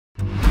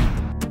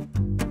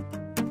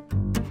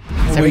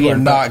We are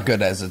not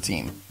good as a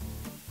team.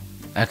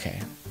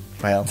 Okay.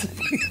 Well,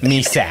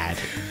 me sad.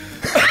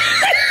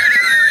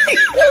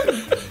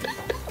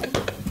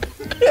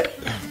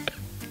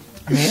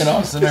 Me and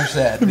Austin are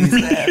sad. Me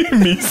sad.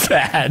 Me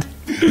sad.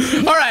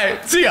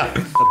 Alright, see ya.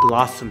 The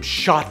blossom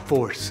shot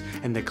forth,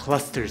 and the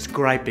clusters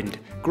gripened.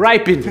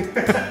 Gripened!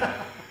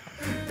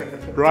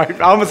 Right,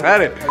 I almost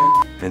had it.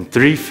 And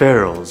 3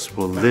 pharaohs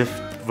will lift.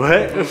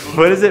 What?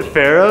 What is it?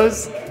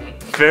 Pharaohs?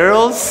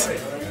 Pharaohs?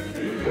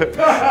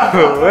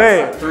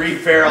 Wait. 3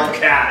 feral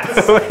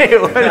cats. Wait,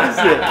 what is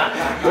it?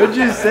 What'd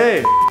you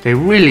say? They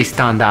really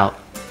stand out.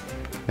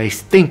 They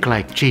stink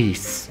like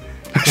cheese.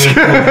 I'll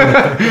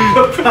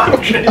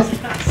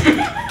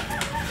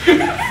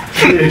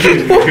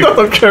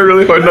try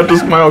really hard not to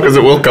smile because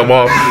it will come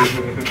off.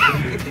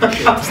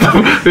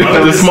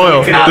 The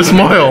smile. The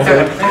smile.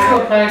 Let's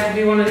go, Pax. Do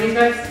you want to these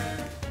guys?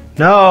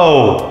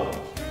 No!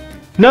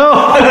 No!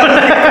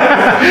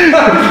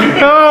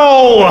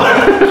 No!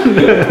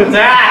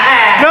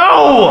 No!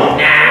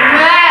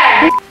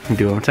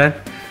 Do it one more time.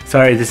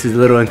 Sorry, this is a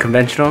little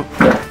unconventional.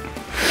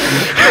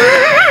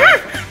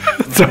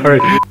 Sorry.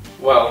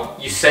 Well,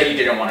 you said you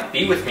didn't want to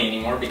be with me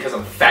anymore because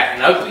I'm fat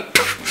and ugly.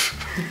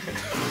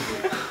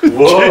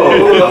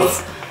 Whoa!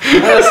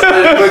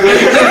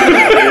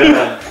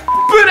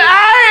 But I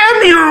am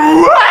your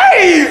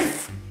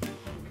wife!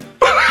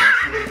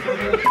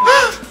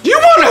 You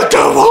want a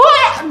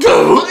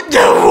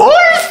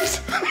divorce?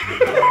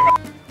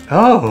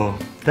 Oh,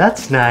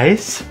 that's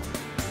nice.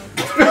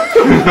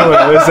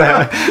 Was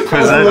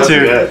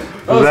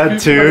that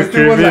too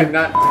creepy?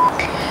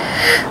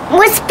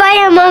 What's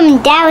Spider Mom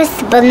and Dad with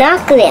the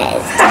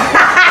binoculars?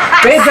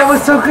 Babe, that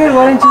was so good.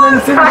 Why didn't you let me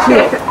finish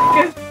it?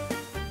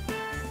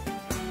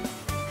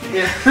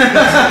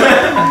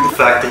 The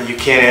fact that you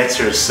can't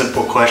answer a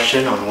simple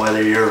question on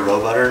whether you're a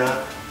robot or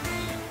not,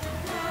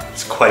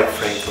 it's quite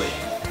frankly.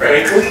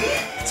 Frankly?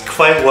 It's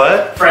quite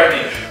what?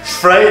 Frightening.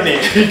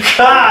 Frightening.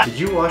 God! Did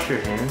you wash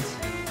your hands?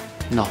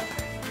 No.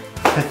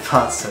 I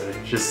thought so.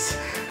 Just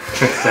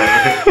I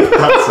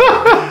thought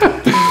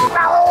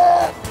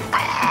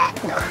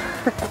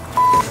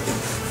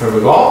Here we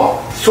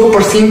go.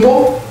 Super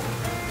simple.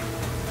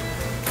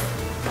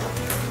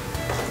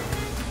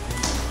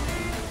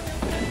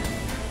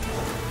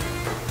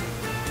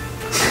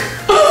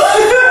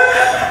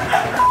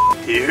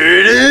 Here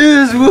it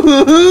is!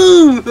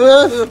 Woohoo!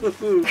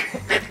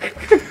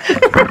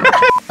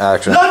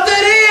 Action.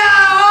 Loteria!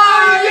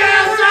 Oh,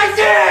 yes, I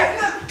did!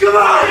 Come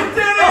on!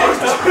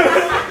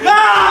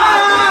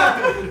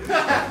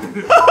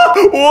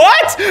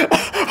 What?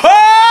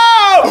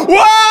 Oh!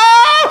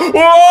 Whoa!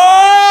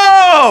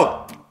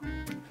 Whoa!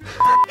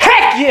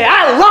 Heck yeah, I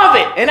love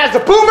it! And as a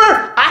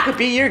boomer, I could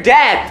be your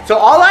dad. So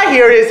all I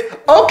hear is,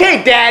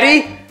 okay,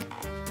 daddy.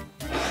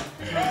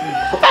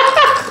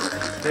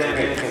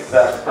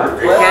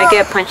 Can I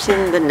get punched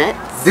in the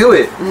nuts? Do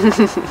it.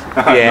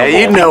 Yeah,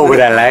 you know what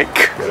I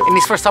like. And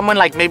it's for someone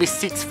like maybe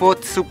 6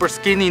 foot, super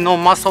skinny, no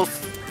muscles.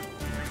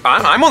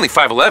 I'm only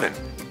 5'11".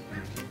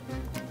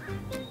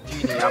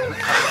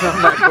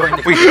 I'm not going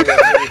to do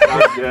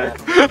that.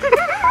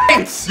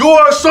 You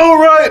are so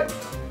right.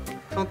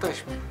 Don't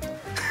touch me.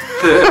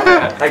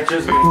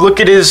 Look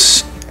at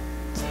his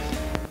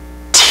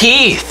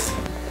teeth.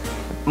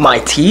 My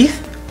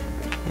teeth?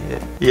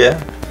 Yeah.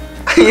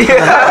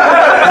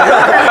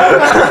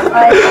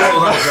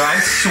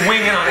 I'm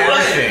swinging on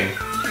everything.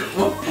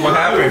 What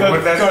happened? What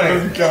did that say?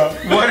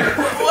 What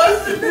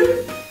was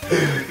it?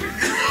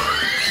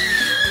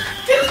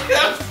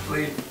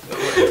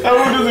 That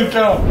one doesn't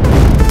count.